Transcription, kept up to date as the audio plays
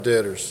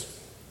debtors,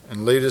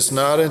 and lead us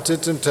not into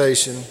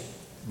temptation,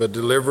 but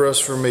deliver us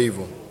from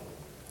evil.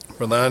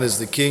 For thine is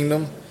the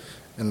kingdom,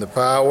 and the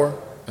power,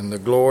 and the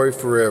glory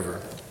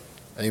forever.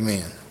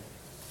 Amen.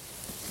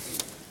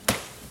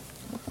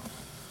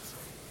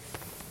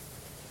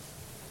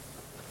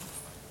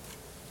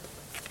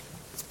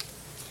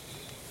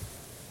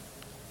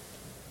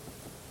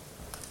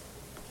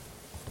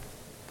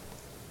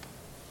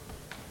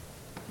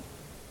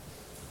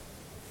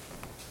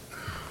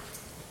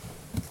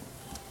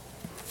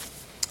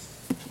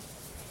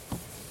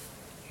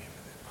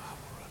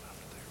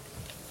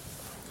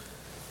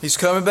 He's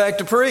coming back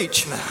to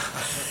preach.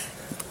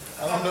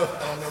 I don't know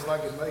if I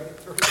can make it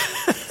through.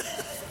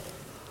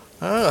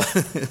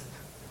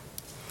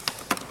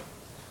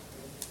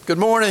 Good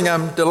morning.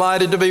 I'm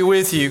delighted to be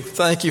with you.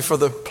 Thank you for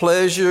the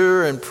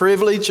pleasure and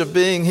privilege of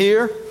being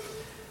here.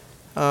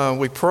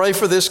 We pray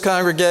for this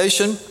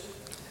congregation.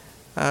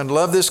 I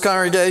love this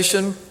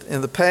congregation.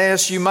 In the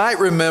past, you might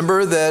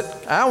remember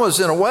that I was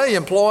in a way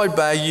employed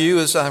by you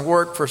as I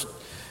worked for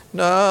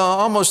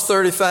almost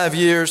 35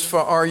 years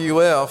for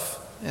RUF.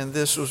 And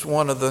this was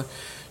one of the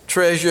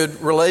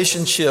treasured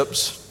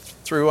relationships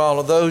through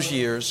all of those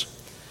years.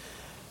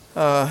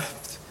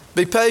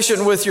 Be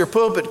patient with your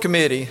pulpit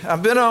committee.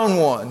 I've been on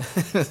one.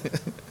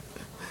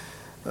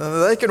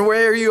 They can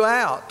wear you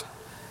out.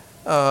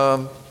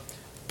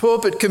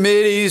 Pulpit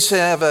committees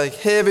have a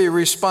heavy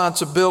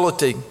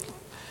responsibility.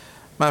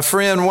 My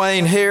friend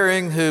Wayne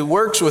Herring, who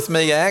works with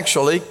me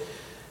actually,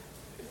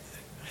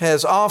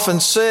 has often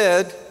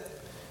said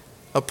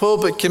a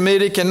pulpit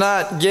committee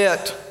cannot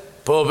get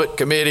pulpit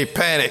committee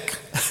panic.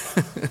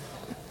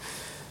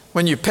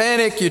 When you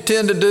panic, you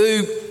tend to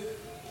do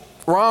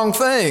wrong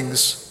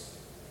things.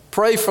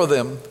 Pray for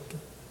them.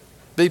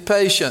 Be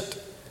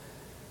patient.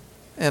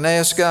 And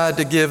ask God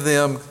to give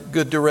them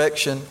good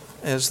direction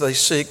as they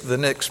seek the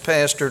next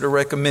pastor to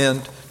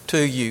recommend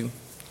to you.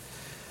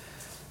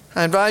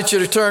 I invite you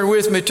to turn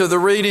with me to the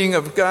reading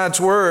of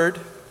God's Word.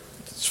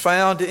 It's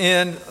found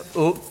in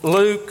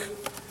Luke,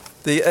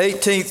 the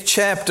 18th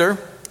chapter,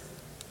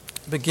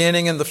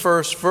 beginning in the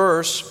first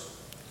verse.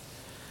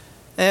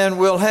 And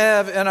we'll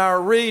have in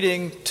our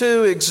reading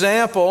two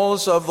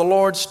examples of the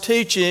Lord's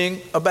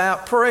teaching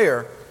about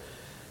prayer.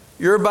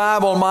 Your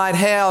Bible might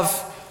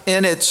have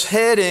in its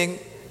heading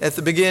at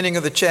the beginning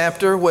of the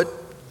chapter what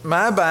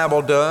my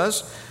Bible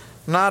does,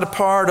 not a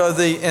part of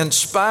the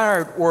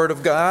inspired Word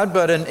of God,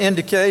 but an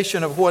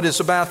indication of what is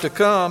about to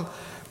come,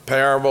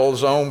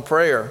 parables on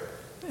prayer.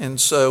 And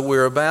so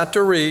we're about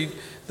to read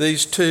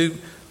these two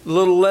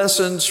little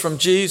lessons from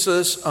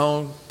Jesus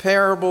on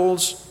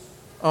parables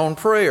on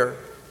prayer.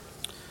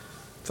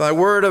 Thy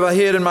word have I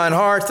hid in mine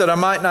heart that I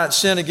might not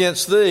sin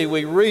against thee.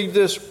 We read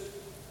this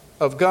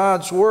of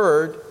God's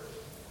word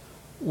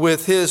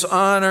with his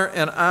honor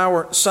and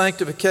our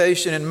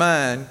sanctification in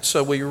mind.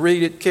 So we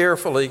read it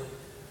carefully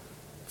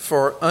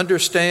for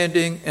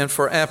understanding and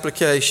for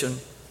application.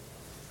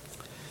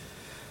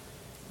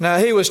 Now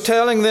he was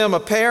telling them a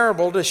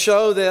parable to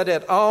show that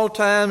at all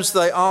times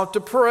they ought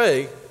to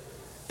pray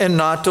and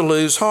not to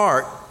lose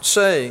heart,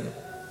 saying,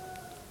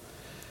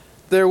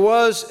 there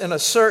was in a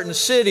certain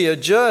city a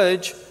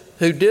judge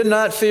who did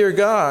not fear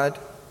God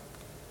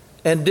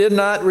and did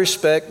not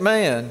respect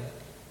man.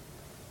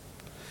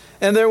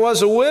 And there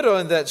was a widow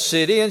in that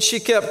city, and she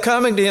kept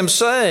coming to him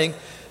saying,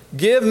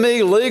 give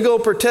me legal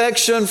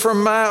protection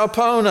from my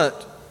opponent.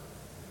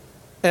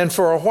 And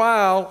for a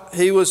while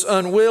he was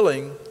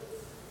unwilling,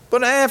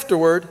 but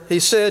afterward he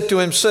said to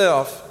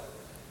himself,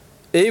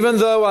 even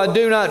though I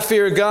do not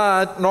fear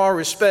God nor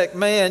respect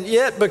man,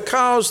 yet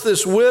because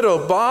this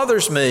widow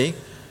bothers me,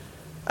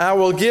 I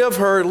will give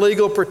her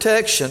legal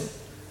protection,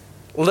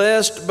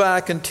 lest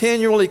by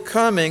continually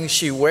coming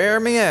she wear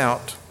me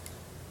out.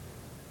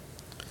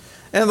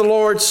 And the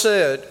Lord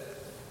said,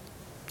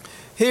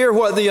 hear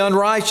what the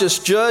unrighteous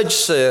judge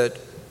said.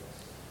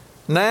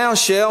 Now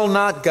shall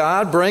not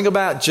God bring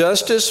about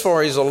justice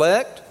for his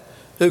elect,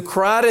 who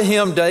cry to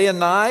him day and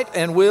night,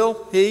 and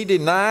will he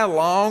deny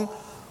long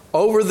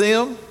over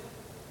them?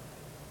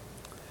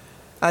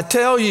 I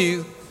tell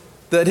you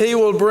that he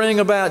will bring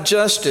about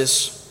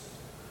justice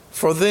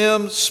for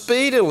them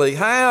speedily.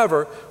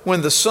 However,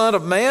 when the Son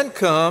of Man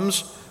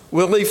comes,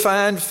 will he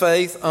find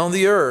faith on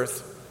the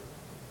earth?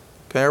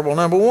 Parable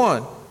number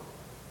one.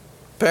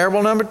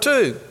 Parable number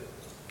two.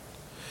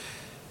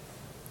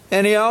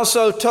 And he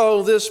also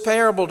told this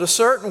parable to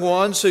certain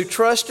ones who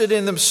trusted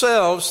in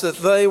themselves that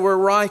they were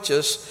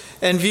righteous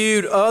and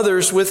viewed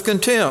others with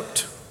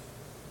contempt.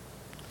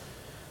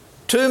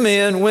 Two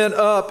men went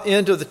up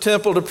into the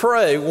temple to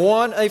pray,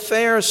 one a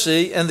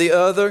Pharisee and the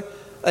other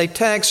a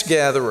tax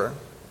gatherer.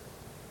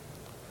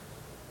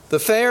 The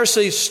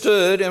Pharisee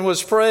stood and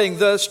was praying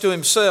thus to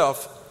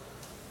himself,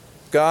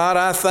 God,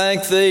 I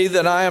thank thee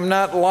that I am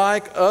not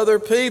like other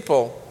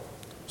people,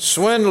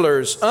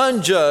 swindlers,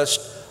 unjust,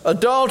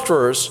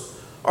 adulterers,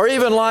 or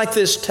even like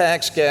this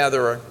tax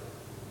gatherer.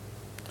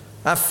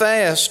 I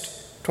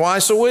fast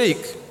twice a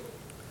week.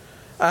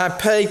 I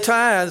pay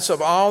tithes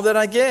of all that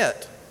I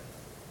get.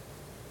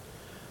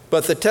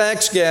 But the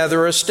tax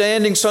gatherer,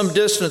 standing some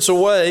distance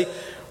away,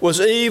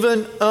 was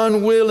even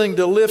unwilling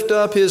to lift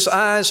up his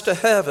eyes to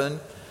heaven,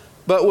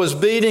 but was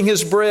beating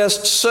his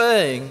breast,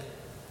 saying,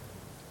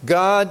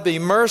 God, be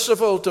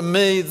merciful to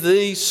me,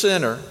 the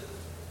sinner.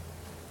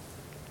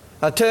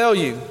 I tell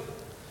you,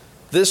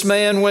 this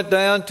man went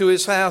down to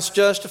his house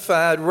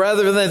justified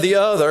rather than the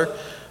other,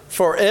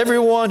 for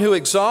everyone who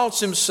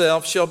exalts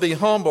himself shall be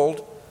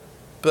humbled,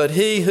 but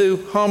he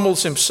who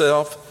humbles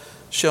himself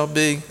shall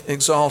be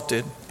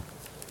exalted.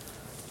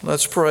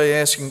 Let's pray,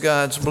 asking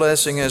God's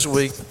blessing as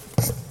we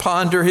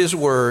ponder His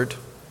Word.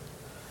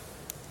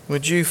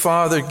 Would you,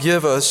 Father,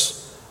 give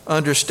us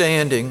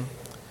understanding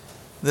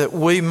that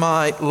we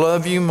might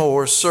love you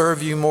more,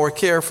 serve you more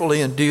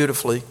carefully and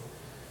dutifully.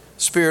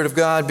 Spirit of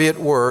God, be at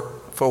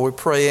work, for we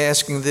pray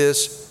asking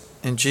this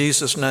in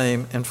Jesus'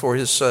 name and for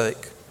His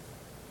sake.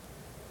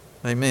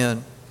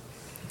 Amen.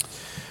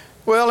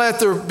 Well, at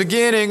the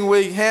beginning,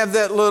 we have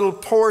that little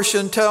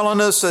portion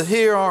telling us that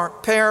here are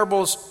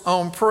parables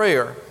on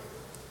prayer.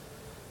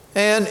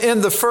 And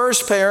in the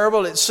first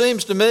parable, it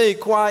seems to me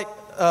quite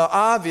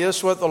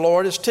obvious what the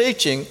Lord is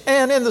teaching.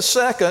 And in the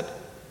second,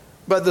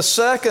 but the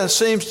second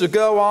seems to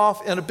go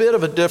off in a bit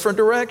of a different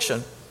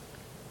direction.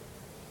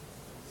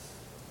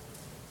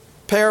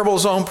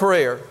 Parables on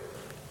prayer.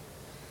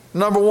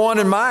 Number one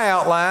in my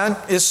outline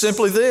is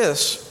simply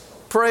this: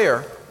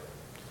 prayer.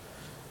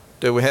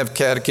 Do we have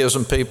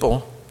catechism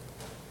people?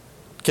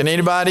 Can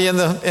anybody in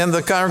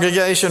the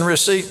congregation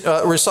recite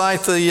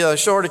the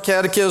shorter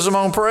catechism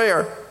on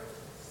prayer?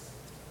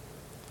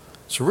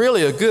 It's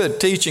really a good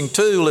teaching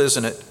tool,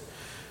 isn't it?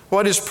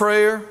 What is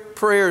prayer?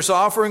 Prayer is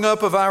offering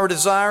up of our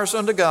desires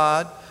unto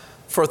God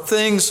for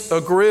things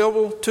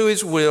agreeable to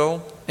His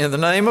will in the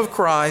name of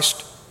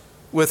Christ,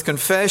 with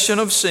confession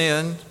of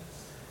sin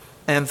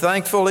and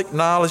thankful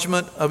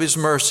acknowledgement of His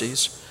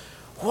mercies.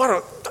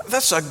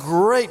 That's a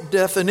great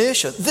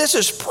definition. This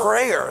is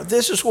prayer.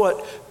 This is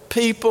what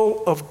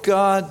people of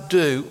God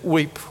do.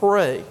 We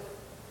pray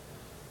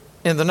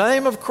in the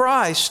name of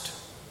Christ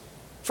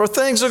for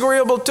things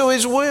agreeable to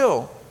His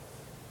will,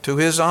 to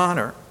His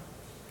honor.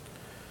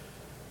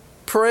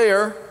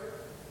 Prayer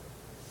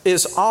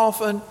is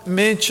often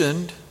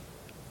mentioned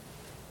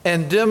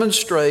and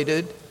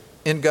demonstrated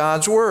in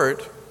God's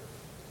Word.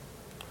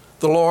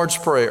 The Lord's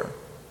Prayer.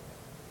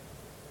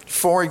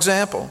 For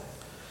example,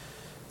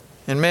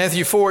 in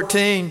Matthew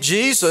 14,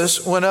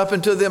 Jesus went up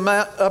into the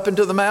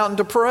mountain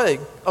to pray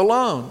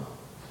alone.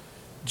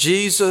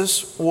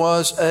 Jesus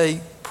was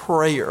a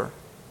prayer.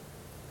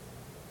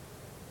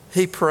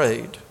 He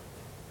prayed.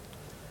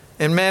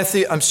 In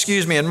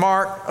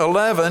Mark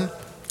 11,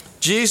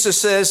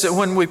 Jesus says that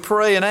when we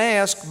pray and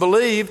ask,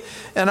 believe,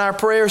 and our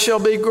prayer shall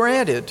be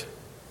granted.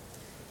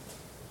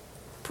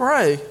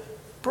 Pray,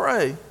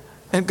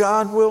 and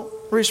God will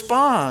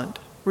respond,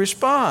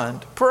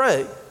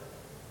 pray.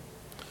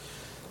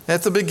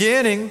 At the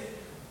beginning,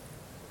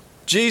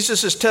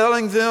 Jesus is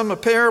telling them a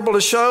parable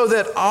to show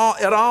that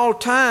at all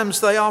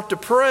times they ought to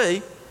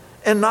pray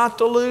and not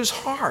to lose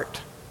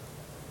heart,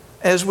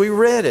 as we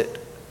read it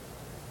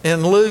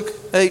in Luke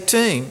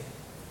 18.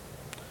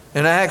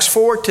 In Acts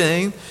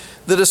 14,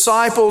 the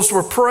disciples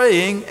were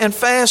praying and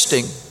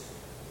fasting.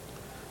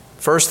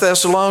 1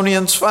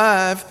 Thessalonians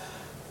 5,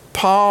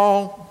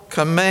 Paul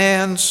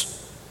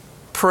commands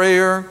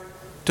prayer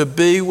to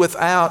be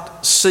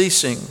without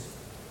ceasing.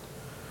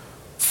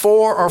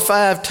 4 or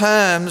 5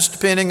 times,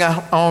 depending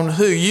on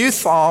who you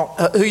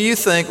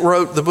think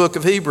wrote the book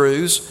of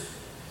Hebrews,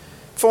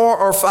 4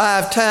 or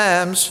 5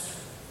 times,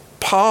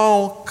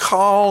 Paul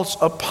calls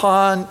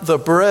upon the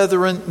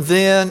brethren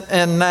then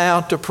and now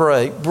to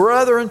pray.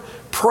 Brethren,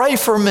 pray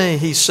for me,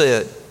 he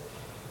said.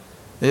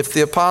 If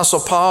the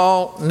Apostle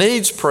Paul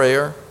needs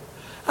prayer,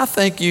 I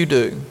think you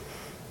do.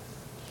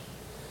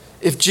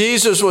 If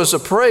Jesus was a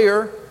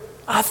prayer,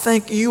 I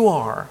think you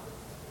are.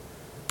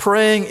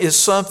 Praying is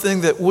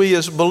something that we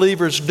as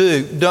believers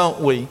do, don't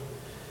we?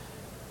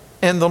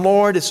 And the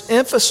Lord is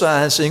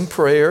emphasizing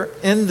prayer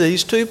in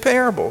these 2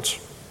 parables.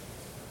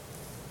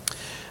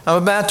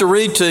 I'm about to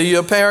read to you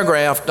a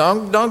paragraph.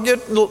 Don't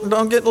get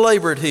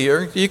labored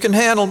here. You can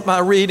handle my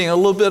reading a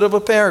little bit of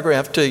a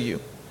paragraph to you.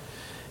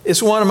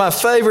 It's one of my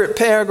favorite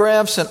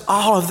paragraphs in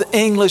all of the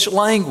English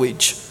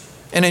language.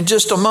 And in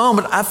just a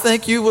moment, I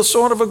think you will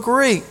sort of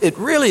agree. It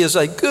really is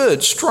a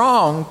good,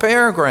 strong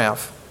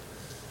paragraph.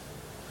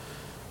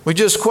 We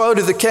just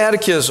quoted the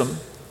catechism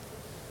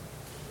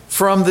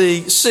from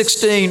the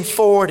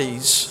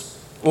 1640s,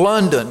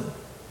 London,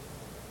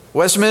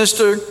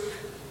 Westminster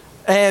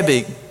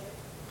Abbey.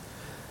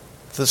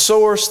 The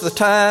source, the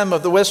time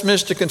of the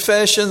Westminster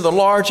Confession, the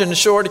large and the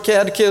short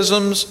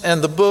catechisms,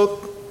 and the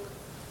book,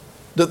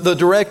 the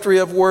Directory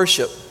of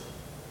Worship,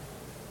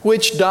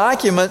 which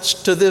documents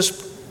to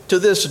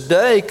this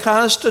day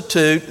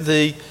constitute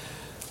the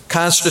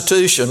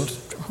Constitution.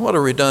 What a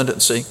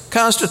redundancy.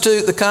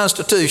 Constitute the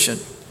Constitution.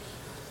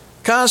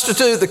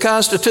 Constitute the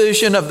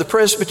Constitution of the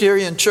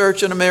Presbyterian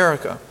Church in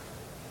America.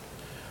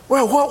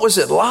 Well, what was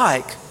it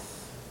like?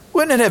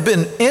 Wouldn't it have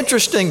been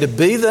interesting to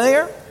be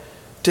there?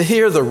 to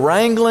hear the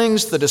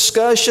wranglings, the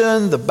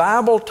discussion, the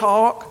Bible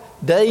talk,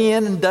 day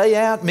in and day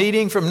out,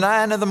 meeting from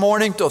 9 in the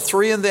morning till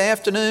 3 in the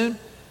afternoon,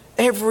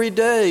 every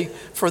day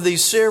for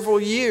these several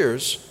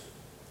years.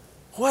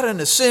 What an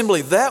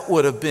assembly that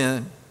would have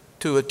been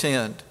to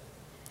attend.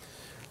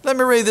 Let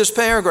me read this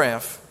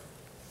paragraph.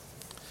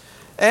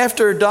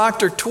 After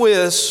Dr.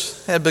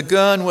 Twist had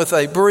begun with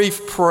a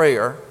brief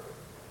prayer,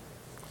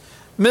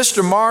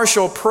 Mr.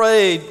 Marshall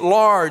prayed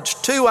large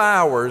 2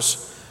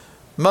 hours,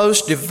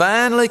 most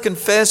divinely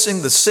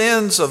confessing the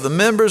sins of the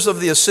members of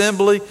the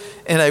assembly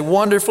in a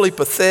wonderfully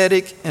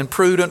pathetic and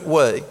prudent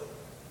way.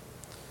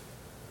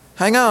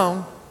 Hang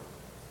on.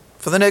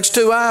 For the next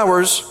 2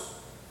 hours,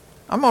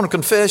 I'm going to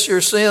confess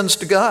your sins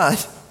to God.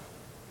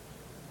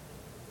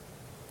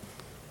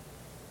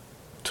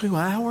 2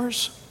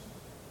 hours?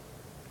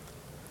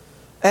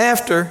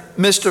 After,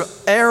 Mr.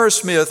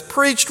 Arrowsmith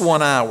preached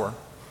 1 hour.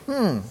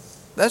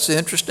 That's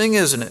interesting,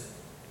 isn't it?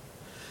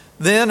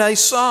 Then a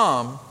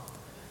psalm.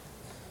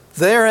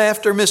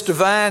 Thereafter, Mr.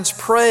 Vines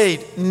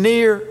prayed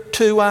near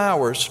 2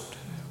 hours.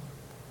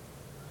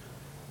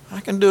 I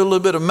can do a little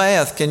bit of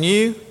math, can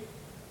you?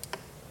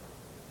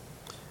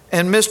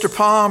 And Mr.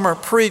 Palmer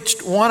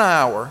preached 1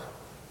 hour.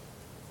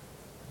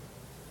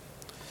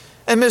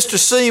 And Mr.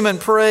 Seaman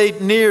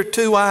prayed near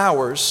 2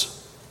 hours.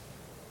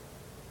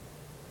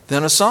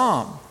 Then a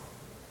psalm.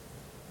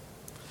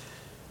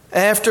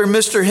 After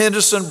Mr.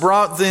 Henderson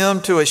brought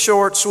them to a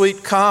short,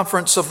 sweet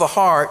conference of the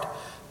heart,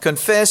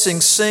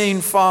 confessing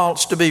seen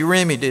faults to be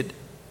remedied,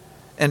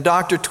 and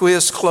Dr.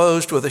 Twist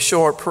closed with a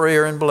short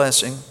prayer and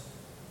blessing.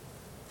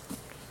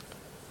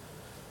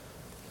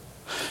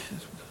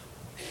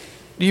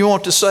 Do you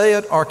want to say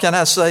it, or can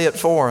I say it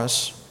for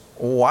us?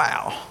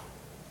 Wow.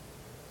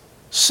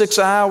 6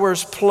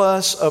 hours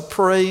plus of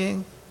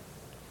praying,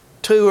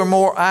 2 or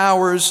more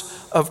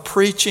hours of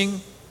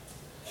preaching.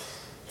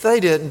 They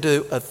didn't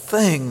do a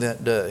thing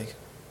that day.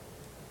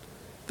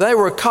 They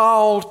were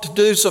called to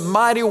do some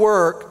mighty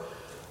work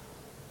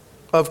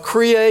of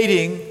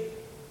creating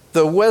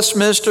the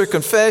Westminster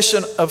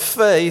Confession of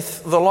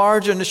Faith, the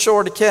large and the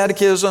short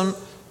catechisms,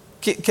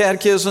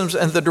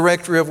 and the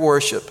Directory of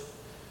Worship.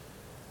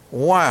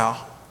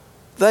 Wow.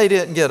 They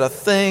didn't get a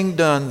thing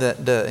done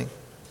that day.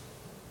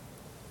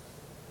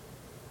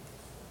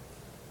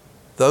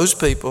 Those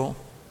people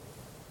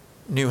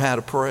knew how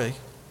to pray.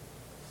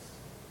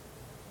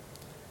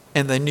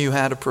 And they knew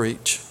how to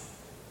preach.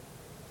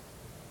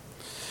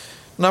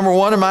 Number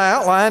 1 in my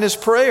outline is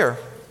prayer.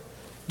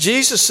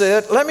 Jesus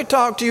said, let me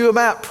talk to you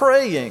about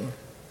praying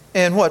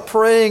and what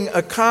praying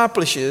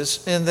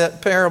accomplishes in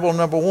that parable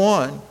number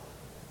 1.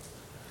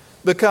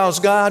 Because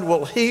God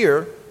will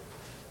hear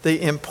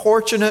the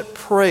importunate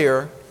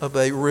prayer of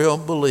a real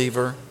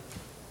believer.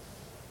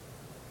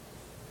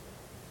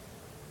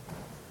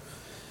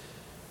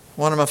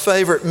 One of my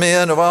favorite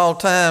men of all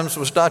times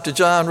was Dr.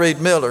 John Reed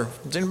Miller.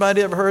 Has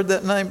anybody ever heard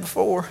that name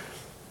before?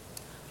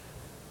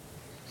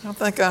 I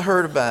think I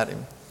heard about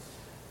him.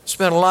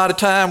 Spent a lot of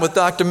time with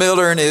Dr.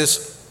 Miller in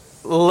his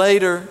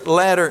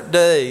latter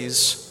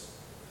days.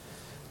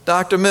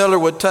 Dr. Miller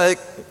would take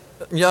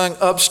young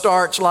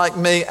upstarts like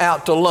me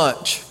out to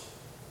lunch.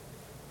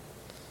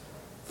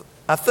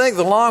 I think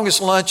the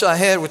longest lunch I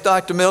had with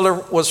Dr. Miller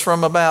was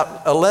from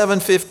about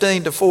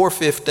 11:15 to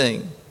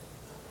 4:15.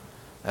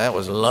 That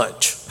was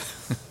lunch.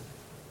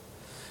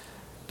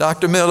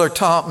 Dr. Miller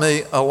taught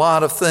me a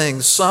lot of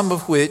things, some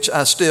of which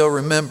I still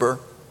remember.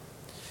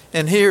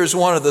 And here's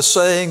one of the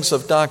sayings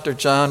of Dr.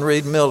 John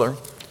Reed Miller.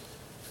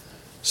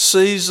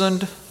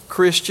 Seasoned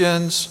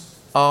Christians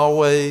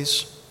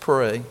always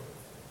pray.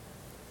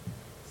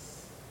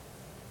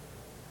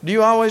 Do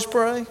you always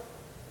pray?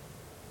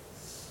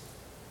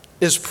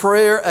 Is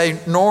prayer a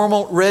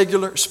normal,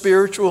 regular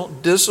spiritual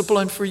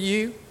discipline for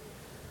you?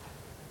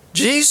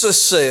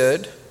 Jesus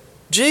said,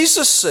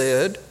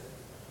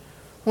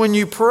 when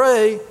you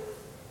pray,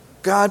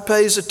 God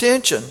pays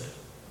attention.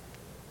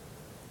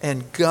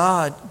 And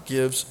God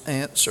gives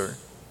answer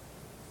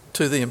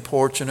to the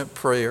importunate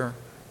prayer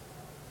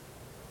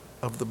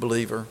of the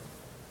believer.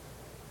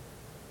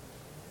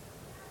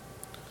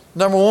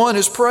 Number 1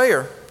 is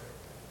prayer.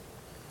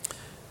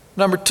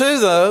 Number 2,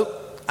 though,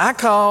 I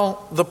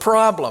call the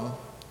problem.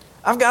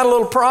 I've got a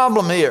little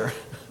problem here.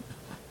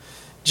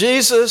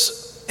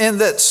 Jesus, in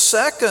that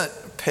second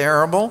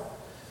parable,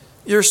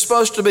 you're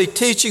supposed to be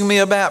teaching me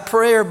about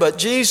prayer, but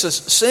Jesus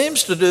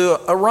seems to do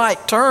a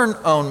right turn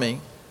on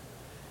me.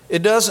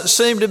 It doesn't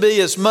seem to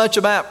be as much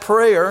about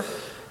prayer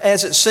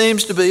as it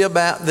seems to be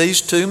about these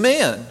 2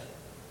 men.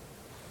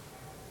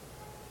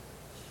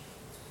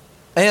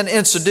 And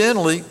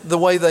incidentally, the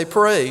way they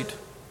prayed.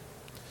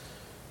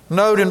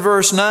 Note in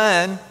verse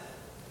 9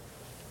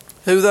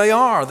 who they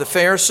are, the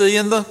Pharisee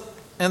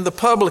and the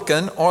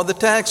publican, or the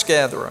tax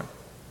gatherer.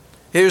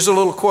 Here's a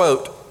little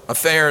quote. A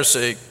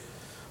Pharisee,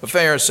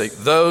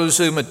 those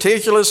who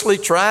meticulously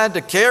tried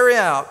to carry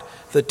out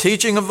the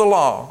teaching of the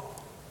law.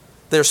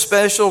 Their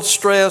special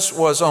stress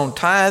was on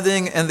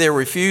tithing and their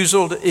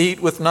refusal to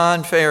eat with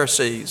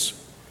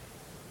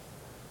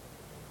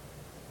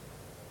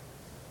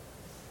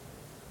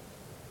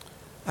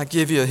I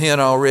give you a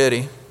hint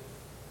already.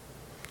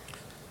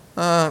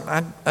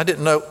 I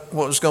didn't know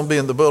what was going to be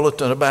in the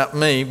bulletin about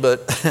me,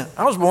 but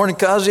I was born in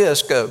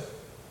Kosciuszko.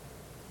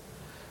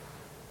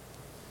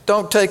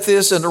 Don't take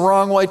this in the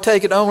wrong way.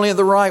 Take it only in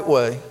the right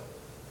way.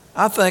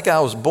 I think I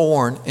was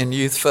born in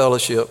youth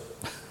fellowship.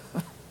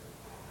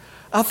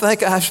 I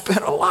think I've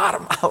spent a lot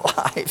of my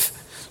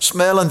life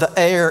smelling the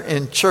air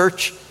in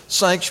church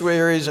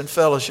sanctuaries and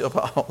fellowship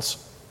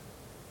halls.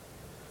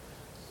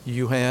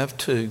 You have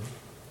too.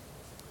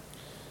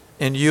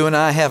 And you and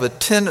I have a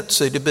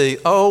tendency to be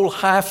old,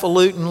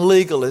 highfalutin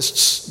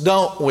legalists,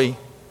 don't we?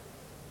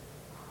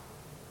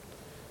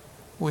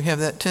 We have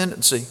that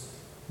tendency,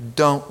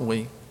 don't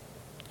we?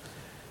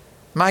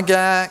 My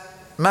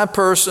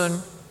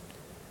person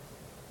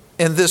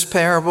in this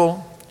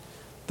parable,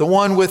 the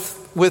one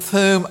with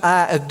whom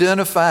I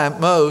identify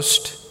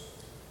most,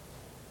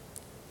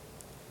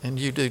 and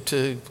you do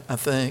too, I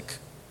think,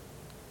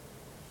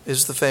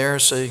 is the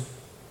Pharisee.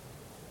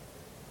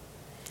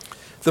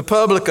 The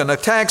publican, a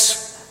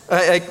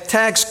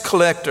tax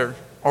collector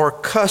or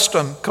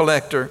custom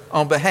collector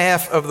on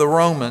behalf of the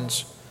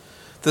Romans.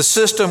 The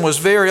system was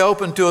very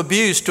open to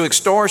abuse, to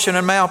extortion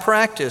and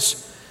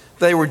malpractice.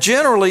 They were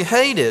generally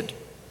hated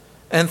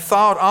and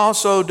thought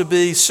also to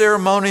be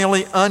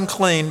ceremonially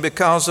unclean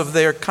because of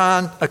their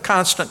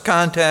constant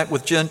contact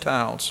with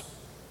Gentiles.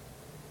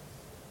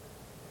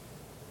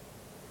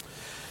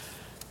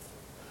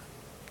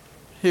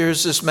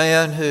 Here's this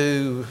man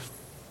who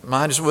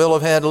might as well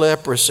have had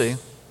leprosy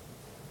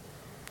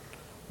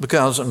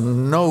because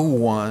no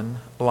one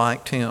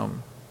liked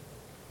him.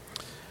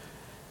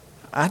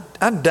 I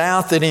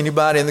doubt that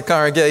anybody in the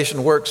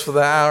congregation works for the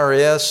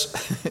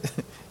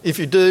IRS. If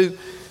you do,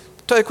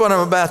 take what I'm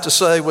about to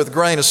say with a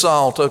grain of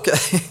salt,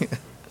 okay?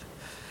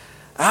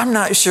 I'm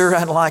not sure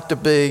I'd like to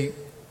be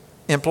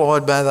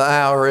employed by the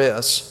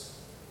IRS.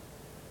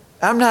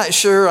 I'm not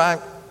sure I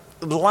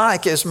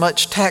like as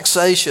much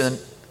taxation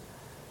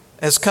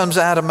as comes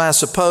out of my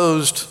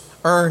supposed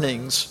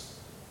earnings.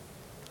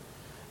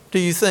 Do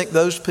you think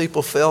those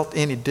people felt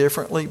any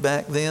differently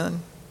back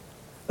then?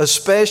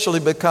 Especially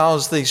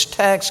because these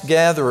tax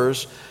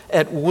gatherers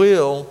at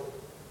will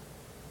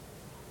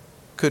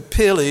could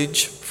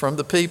pillage from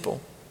the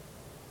people.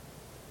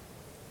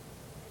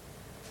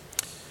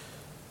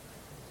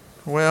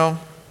 Well,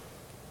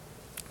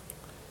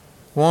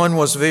 one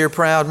was a very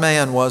proud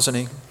man, wasn't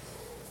he?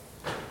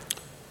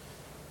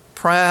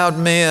 Proud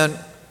men,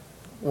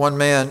 one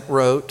man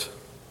wrote,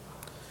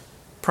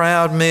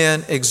 proud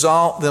men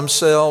exalt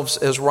themselves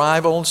as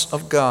rivals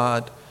of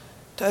God.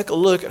 Take a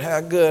look at how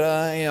good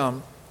I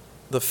am,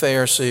 the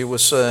Pharisee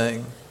was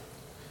saying.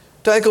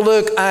 Take a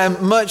look,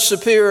 I'm much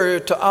superior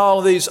to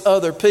all these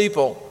other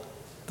people,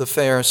 the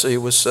Pharisee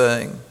was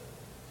saying.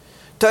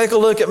 Take a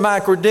look at my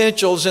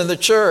credentials in the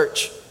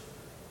church,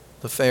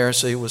 the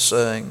Pharisee was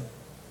saying.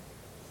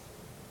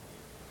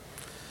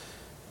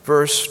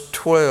 Verse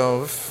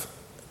 12,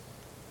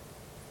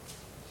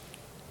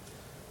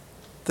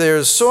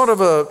 there's sort of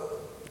a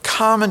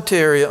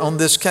commentary on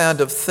this kind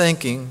of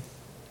thinking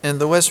in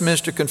the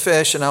Westminster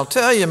Confession. I'll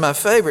tell you, my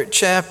favorite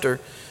chapter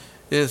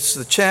is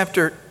the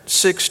chapter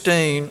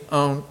 16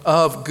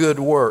 of good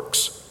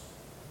works.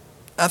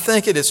 I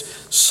think it is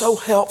so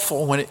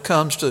helpful when it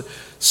comes to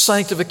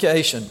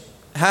sanctification.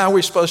 How are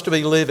we supposed to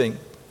be living?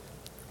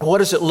 What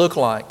does it look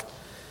like?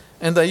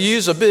 And they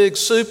use a big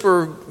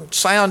super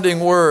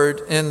sounding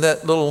word in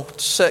that little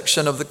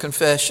section of the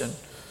confession.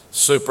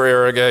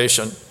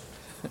 Supererogation.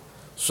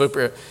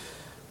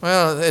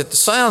 Well, it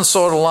sounds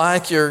sort of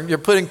like you're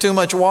putting too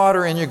much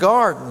water in your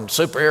garden,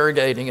 super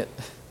irrigating it.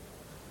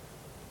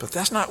 But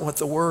that's not what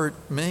the word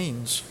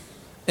means.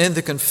 In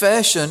the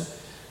confession,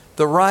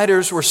 the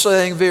writers were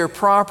saying very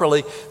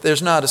properly,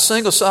 there's not a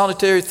single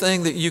solitary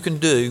thing that you can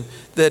do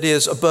that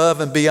is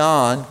above and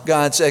beyond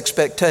God's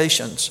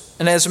expectations.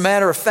 And as a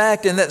matter of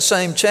fact, in that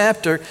same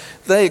chapter,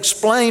 they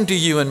explain to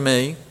you and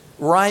me,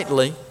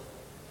 rightly,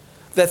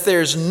 that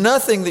there's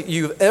nothing that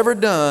you've ever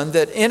done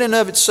that in and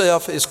of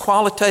itself is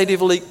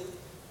qualitatively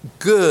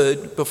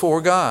good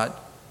before God.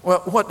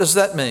 Well, what does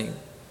that mean?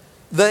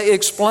 They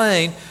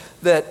explain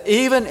that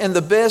even in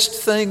the best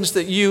things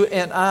that you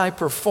and I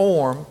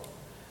perform,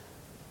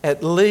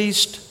 at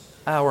least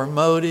our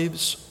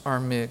motives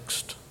are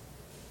mixed.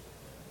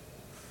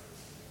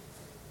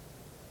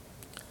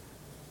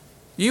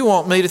 You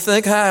want me to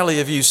think highly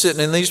of you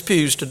sitting in these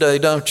pews today,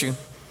 don't you?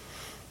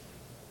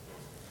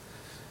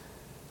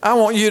 I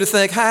want you to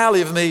think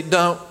highly of me,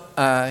 don't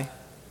I?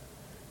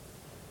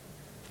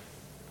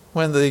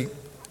 When the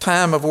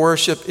time of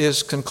worship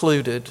is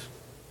concluded,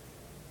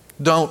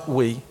 don't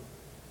we?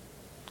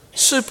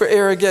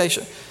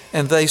 Supererogation.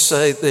 And they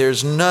say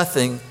there's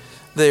nothing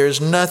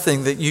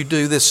that you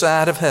do this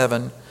side of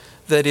heaven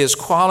that is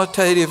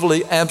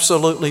qualitatively,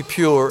 absolutely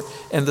pure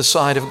in the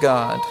sight of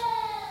God.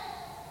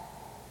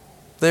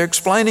 They're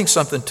explaining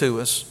something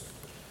to us.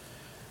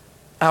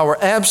 Our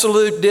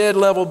absolute dead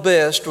level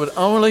best would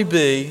only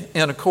be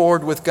in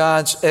accord with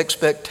God's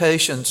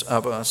expectations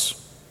of us.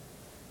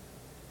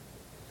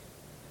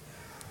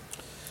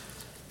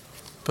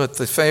 But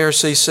the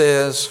Pharisee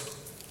says,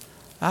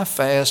 I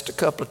fast a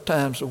couple of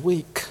times a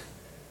week.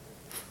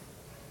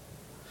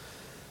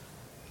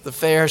 The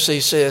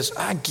Pharisee says,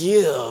 I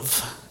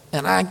give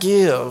and I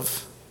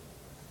give.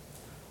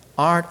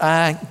 Aren't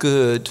I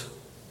good?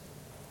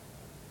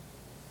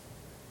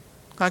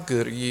 How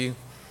good are you?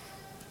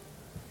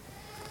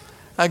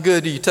 How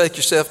good do you take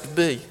yourself to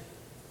be?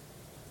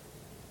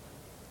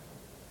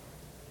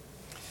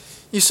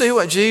 You see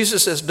what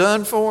Jesus has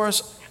done for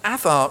us? I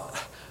thought,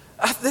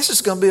 this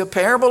is going to be a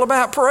parable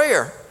about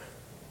prayer.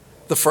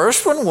 The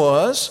first one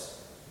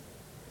was,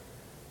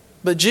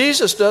 but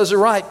Jesus does a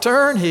right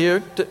turn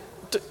here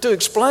to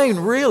explain,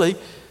 really,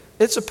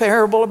 it's a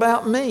parable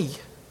about me.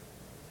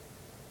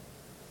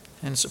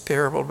 And it's a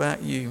parable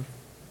about you.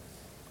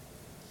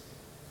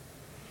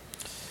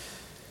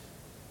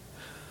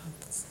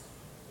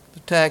 The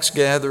tax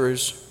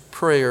gatherer's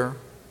prayer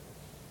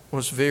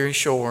was very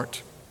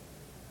short.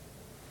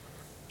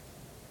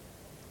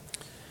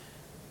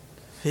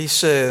 He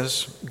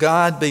says,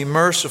 God be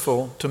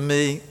merciful to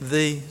me,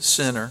 the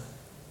sinner.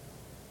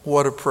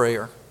 What a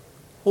prayer.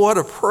 What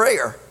a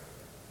prayer.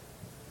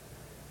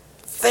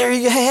 There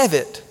you have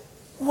it.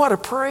 What a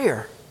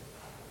prayer.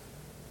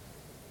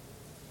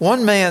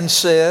 One man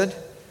said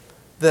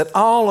that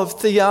all of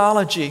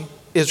theology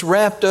is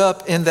wrapped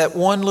up in that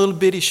one little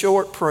bitty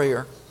short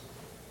prayer.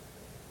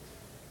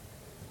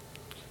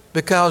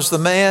 Because the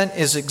man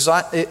is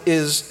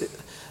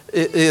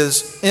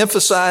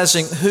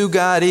emphasizing who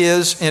God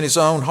is in his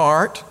own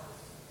heart.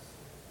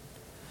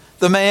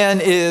 The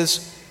man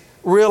is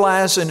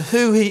realizing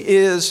who he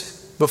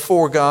is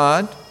before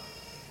God.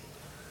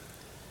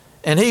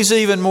 And he's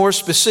even more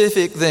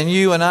specific than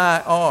you and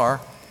I are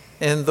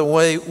in the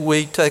way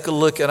we take a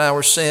look at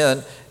our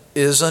sin,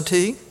 isn't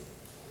he?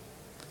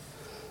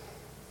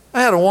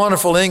 I had a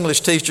wonderful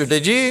English teacher,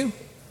 did you?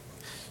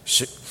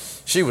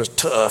 She was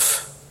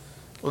tough.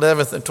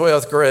 11th and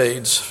 12th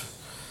grades.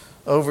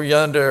 Over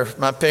yonder,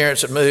 my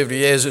parents had moved to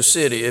Yazoo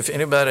City. If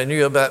anybody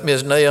knew about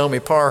Miss Naomi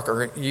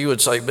Parker, you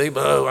would say,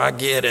 Bebo, I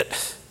get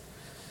it.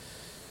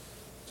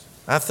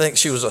 I think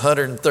she was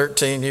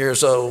 113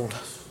 years old.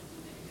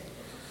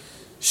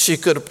 She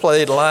could have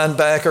played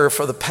linebacker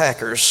for the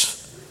Packers.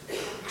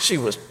 She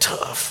was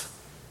tough.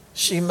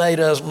 She made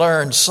us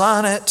learn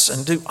sonnets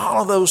and do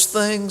all of those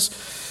things.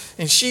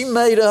 And she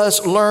made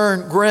us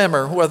learn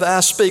grammar, whether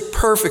I speak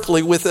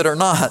perfectly with it or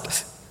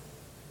not.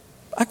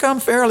 I come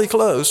fairly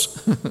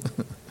close.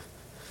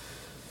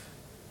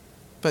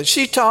 But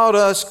she taught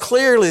us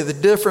clearly the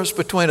difference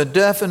between a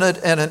definite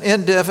and an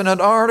indefinite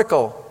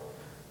article.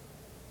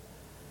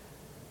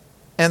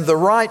 And the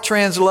right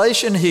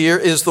translation here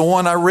is the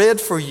one I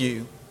read for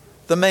you.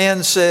 The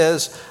man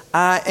says,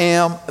 I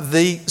am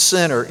the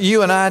sinner.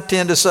 You and I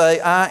tend to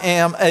say, I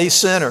am a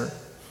sinner.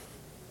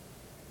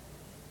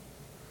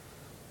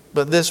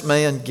 But this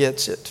man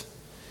gets it.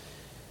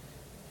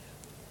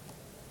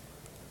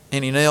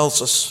 And he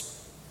nails us.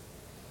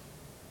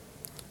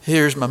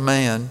 Here's my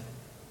man.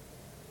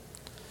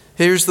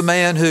 Here's the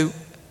man who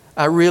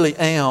I really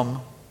am.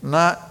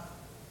 No,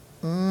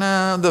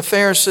 the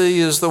Pharisee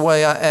is the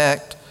way I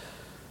act.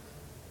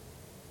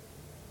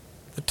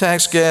 The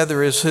tax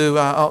gatherer is who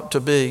I ought to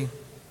be.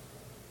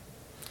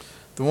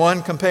 The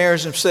one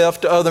compares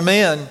himself to other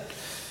men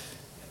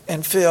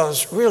and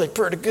feels really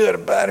pretty good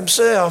about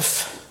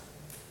himself.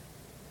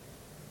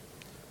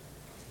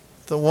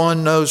 The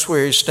one knows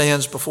where he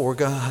stands before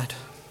God.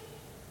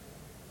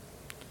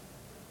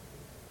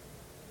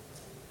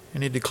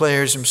 And he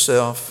declares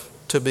himself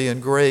to be in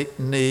great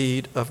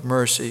need of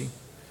mercy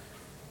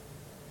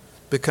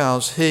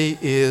because he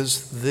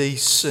is the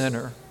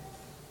sinner.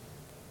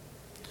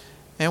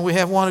 And we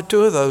have one or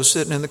two of those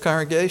sitting in the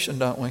congregation,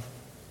 don't we?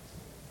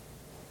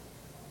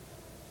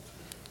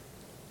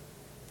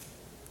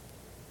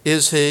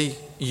 Is he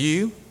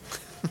you?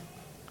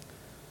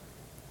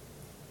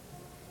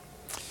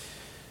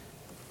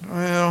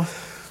 Well,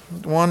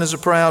 one is a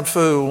proud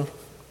fool.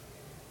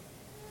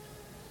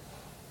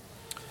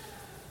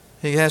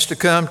 He has to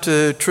come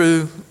to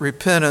true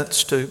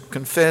repentance to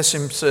confess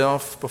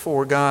himself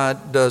before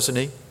God, doesn't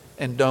he?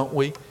 And don't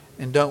we?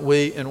 And don't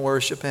we in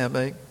worship have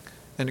an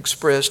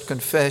expressed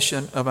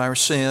confession of our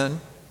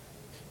sin?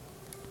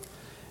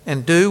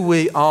 And do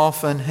we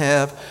often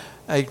have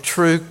a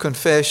true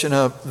confession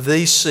of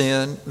the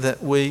sin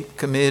that we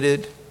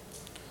committed?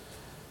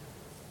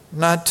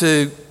 Not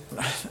to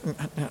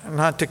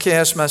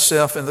cast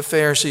myself in the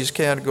Pharisees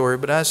category,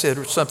 but I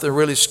said something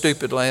really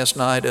stupid last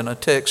night in a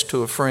text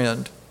to a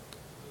friend.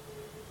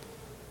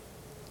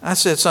 I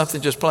said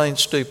something just plain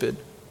stupid.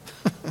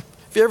 Have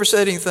you ever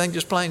said anything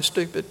just plain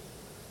stupid?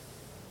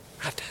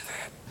 I do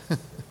that.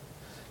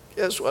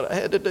 Guess what I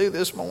had to do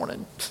this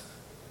morning?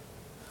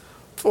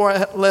 Before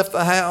I left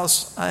the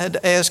house, I had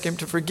to ask him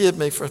to forgive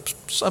me for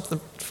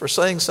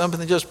saying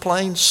something just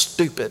plain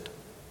stupid.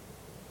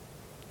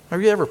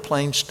 Are you ever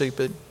plain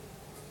stupid?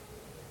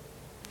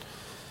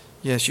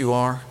 Yes, you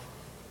are.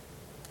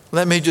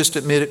 Let me just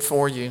admit it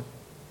for you.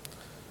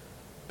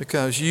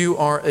 Because you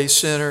are a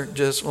sinner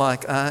just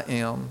like I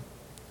am.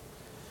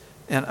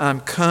 And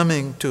I'm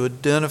coming to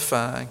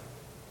identify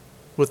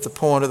with the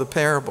point of the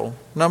parable.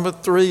 Number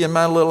 3 in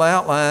my little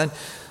outline,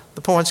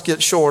 the points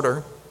get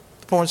shorter.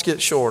 The points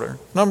get shorter.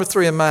 Number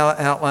 3 in my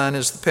outline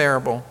is the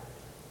parable.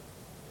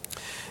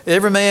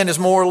 Every man is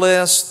more or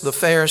less the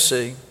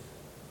Pharisee.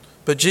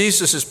 But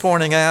Jesus is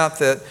pointing out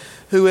that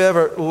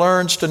whoever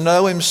learns to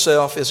know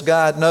himself as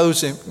God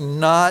knows him,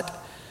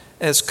 not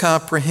as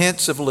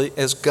comprehensively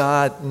as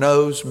God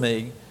knows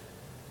me,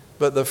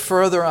 but the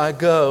further I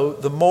go,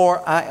 the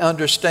more I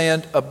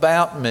understand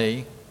about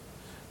me.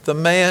 The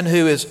man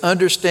who is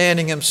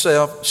understanding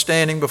himself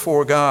standing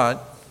before God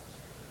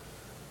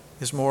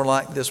is more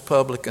like this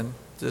publican,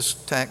 this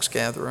tax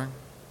gatherer.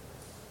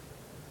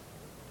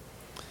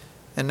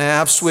 And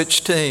now I've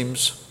switched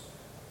teams.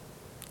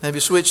 Have you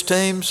switched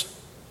teams?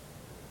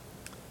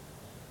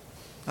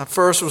 I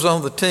first was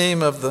on the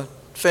team of the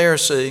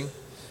Pharisee,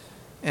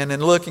 and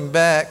in looking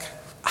back,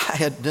 I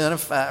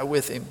identify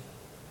with him.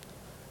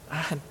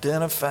 I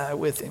identify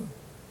with him.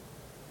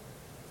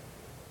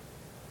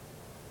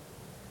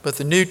 But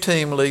the new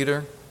team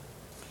leader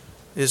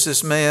is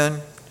this man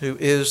who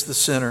is the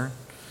sinner.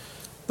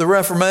 The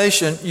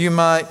Reformation, you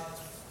might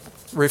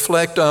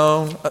reflect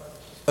on,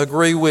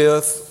 agree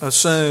with,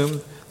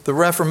 assume. The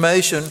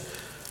Reformation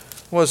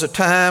was a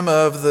time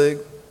of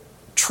the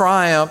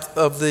triumph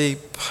of the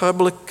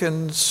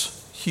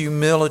publican's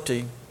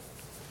humility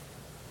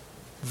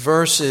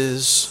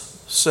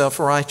versus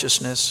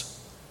self-righteousness.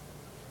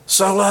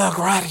 Sola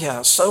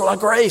gratia, sola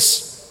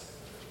grace,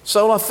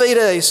 sola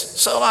fides,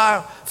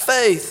 sola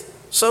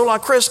faith, sola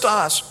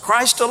Christos,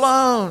 Christ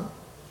alone.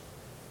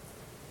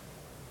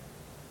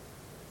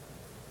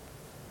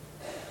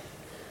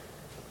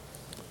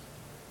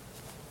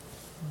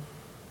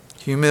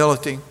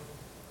 Humility.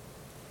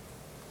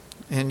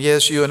 And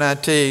yes, you and I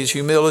tease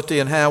humility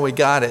and how we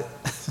got it.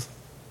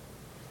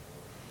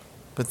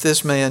 But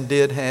this man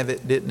did have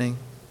it, didn't he?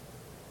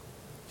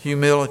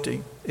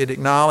 Humility. It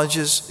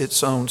acknowledges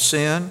its own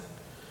sin.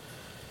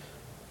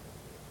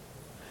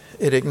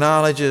 It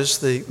acknowledges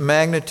the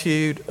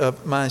magnitude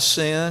of my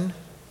sin.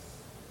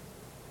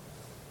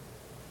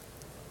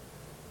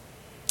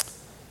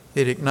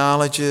 It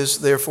acknowledges,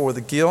 therefore,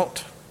 the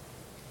guilt.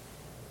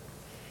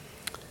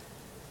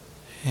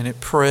 And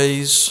it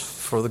prays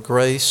for the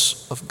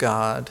grace of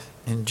God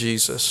in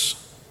Jesus,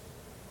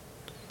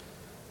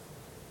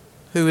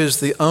 who is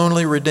the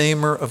only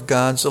Redeemer of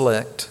God's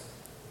elect.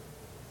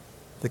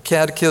 The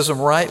Catechism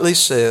rightly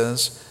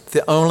says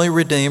the only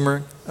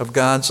Redeemer of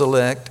God's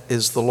elect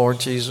is the Lord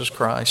Jesus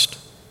Christ.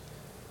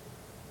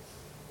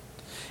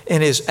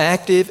 In his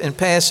active and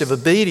passive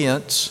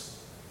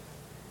obedience,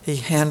 he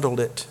handled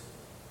it.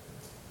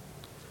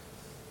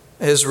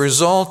 As a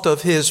result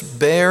of his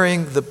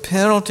bearing the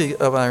penalty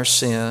of our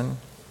sin,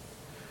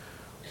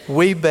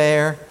 we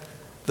bear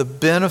the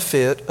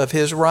benefit of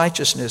his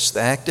righteousness, the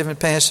active and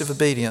passive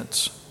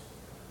obedience.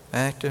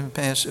 Active and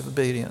passive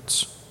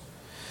obedience.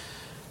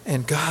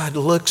 And God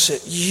looks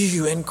at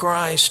you in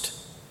Christ.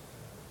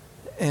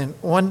 And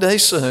one day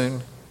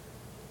soon,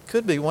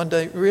 could be one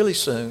day really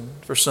soon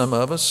for some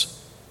of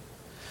us,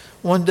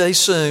 one day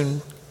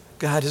soon,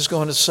 God is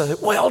going to say,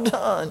 well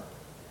done.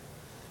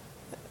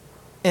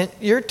 And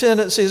your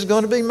tendency is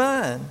going to be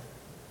mine.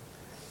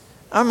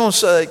 I'm going to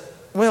say,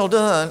 well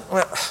done.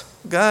 Well,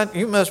 God,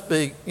 you must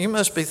be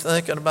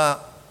thinking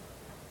about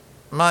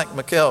Mike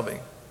McKelvey.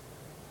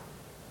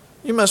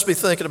 You must be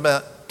thinking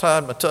about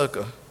Todd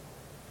Matoka.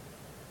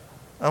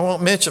 I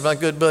won't mention my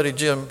good buddy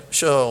Jim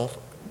Scholl.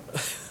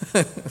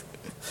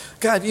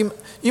 God,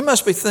 you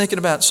must be thinking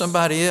about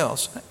somebody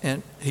else.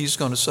 And he's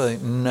going to say,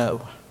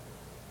 no,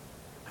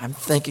 I'm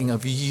thinking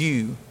of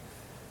you.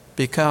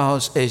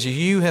 Because as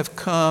you have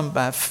come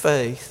by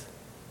faith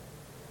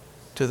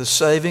to the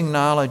saving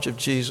knowledge of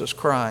Jesus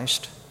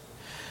Christ,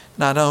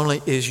 not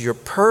only is your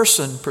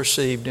person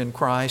perceived in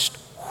Christ,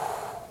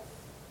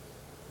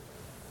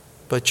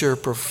 but your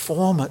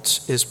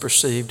performance is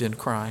perceived in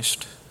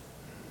Christ.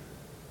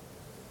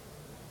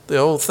 The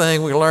old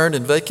thing we learned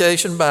in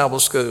Vacation Bible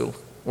School.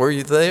 Were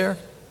you there?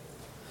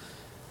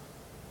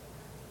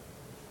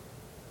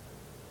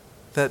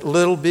 That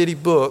little bitty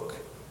book,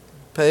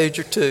 page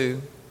or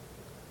two,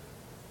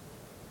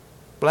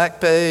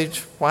 black page,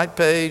 white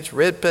page,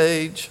 red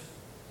page.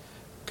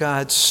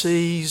 God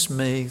sees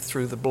me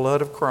through the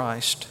blood of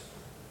Christ.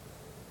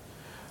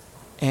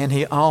 And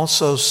he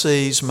also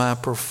sees my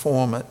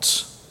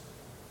performance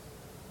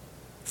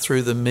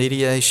through the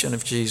mediation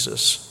of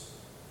Jesus.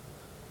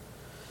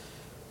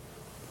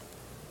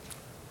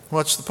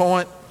 What's the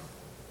point?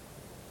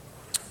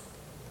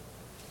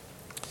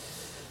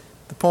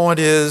 The point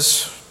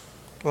is,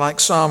 like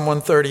Psalm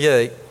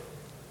 138,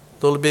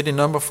 little bitty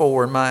number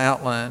 4 in my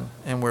outline,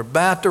 and we're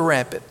about to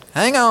wrap it.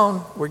 Hang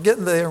on, we're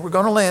getting there. We're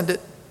going to land it.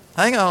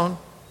 Hang on.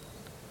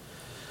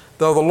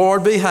 Though the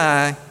Lord be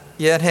high,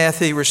 yet hath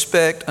he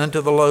respect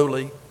unto the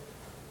lowly,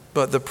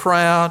 but the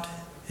proud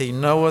he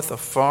knoweth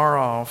afar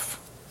off.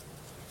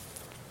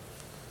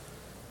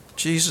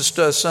 Jesus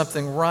does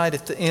something right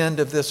at the end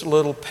of this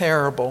little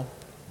parable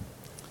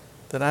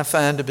that I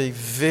find to be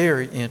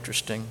very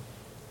interesting.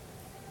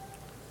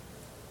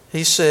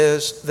 he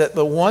says that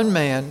the one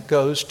man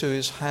goes to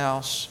his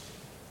house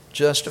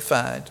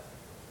justified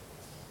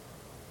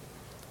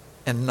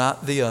and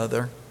not the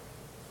other.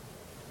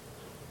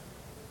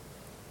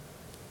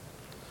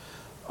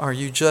 Are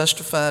you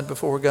justified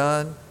before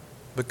God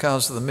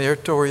because of the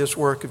meritorious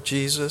work of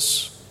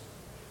Jesus,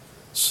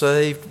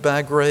 saved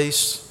by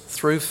grace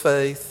through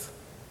faith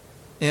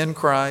in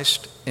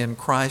Christ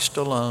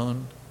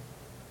alone?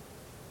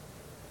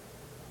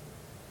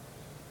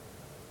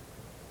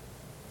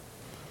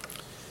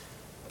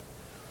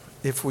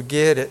 If we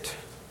get it,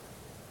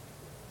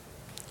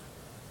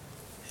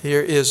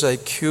 here is a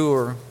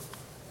cure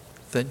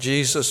that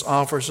Jesus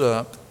offers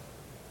up,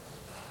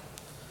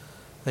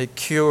 a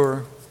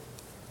cure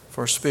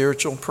for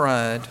spiritual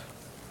pride,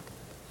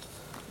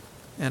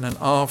 and an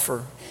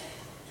offer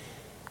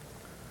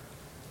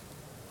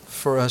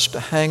for us to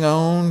hang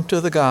on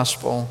to the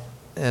gospel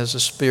as the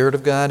Spirit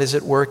of God is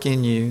at work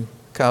in you,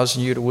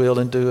 causing you to will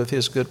and do of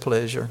His good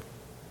pleasure.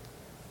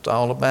 It's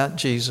all about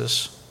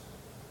Jesus.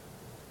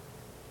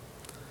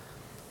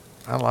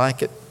 I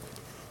like it.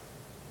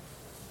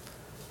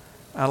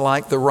 I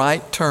like the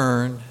right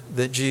turn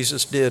that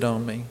Jesus did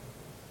on me,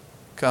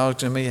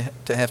 causing me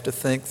to have to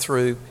think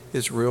through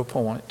His real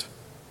point.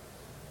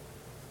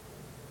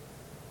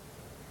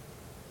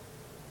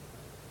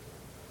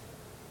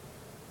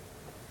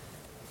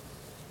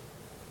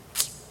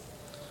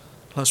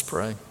 Let's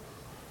pray.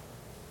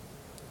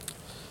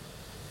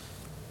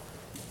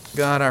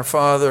 God, our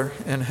Father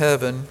in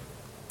heaven,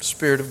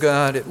 Spirit of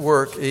God at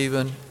work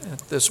even at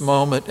this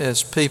moment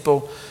as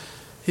people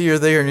here,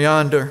 there, and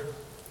yonder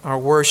are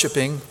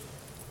worshiping.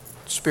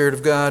 Spirit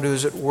of God who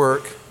is at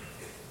work,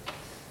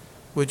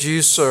 would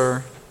you,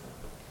 sir,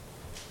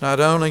 not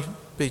only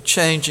be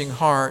changing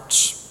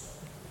hearts,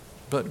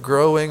 but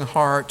growing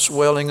hearts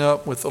welling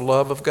up with the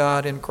love of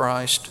God in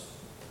Christ,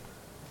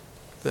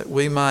 that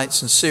we might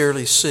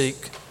sincerely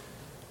seek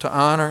to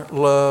honor,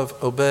 love,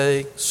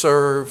 obey,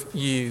 serve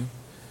you,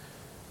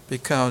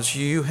 because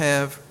you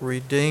have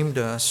redeemed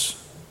us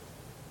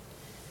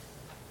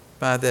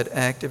by that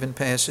active and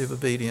passive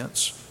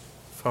obedience.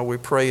 For we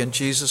pray in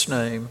Jesus'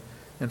 name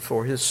and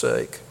for His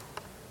sake.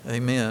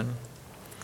 Amen.